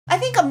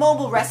think a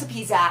mobile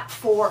recipes app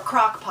for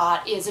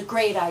Crock-Pot is a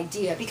great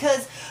idea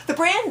because the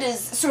brand is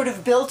sort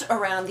of built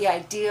around the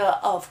idea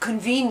of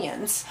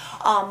convenience,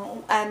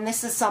 and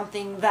this is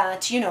something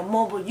that,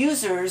 mobile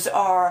users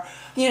are,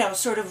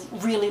 sort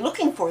of really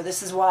looking for.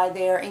 This is why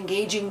they're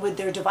engaging with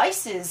their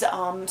devices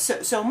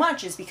so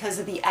much, is because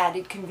of the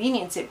added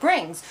convenience it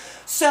brings.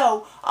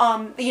 So,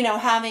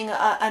 having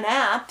an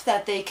app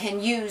that they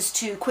can use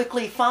to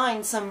quickly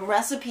find some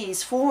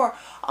recipes for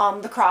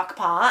the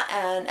Crock-Pot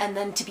and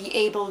then to be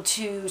able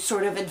to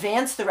sort of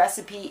advance the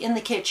recipe in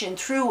the kitchen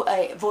through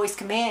a voice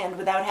command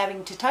without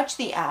having to touch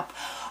the app.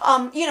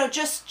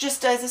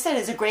 Just as I said,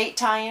 is a great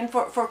tie-in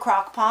for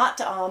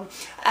Crock-Pot,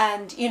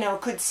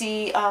 and could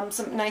see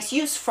some nice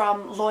use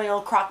from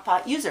loyal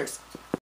Crock-Pot users.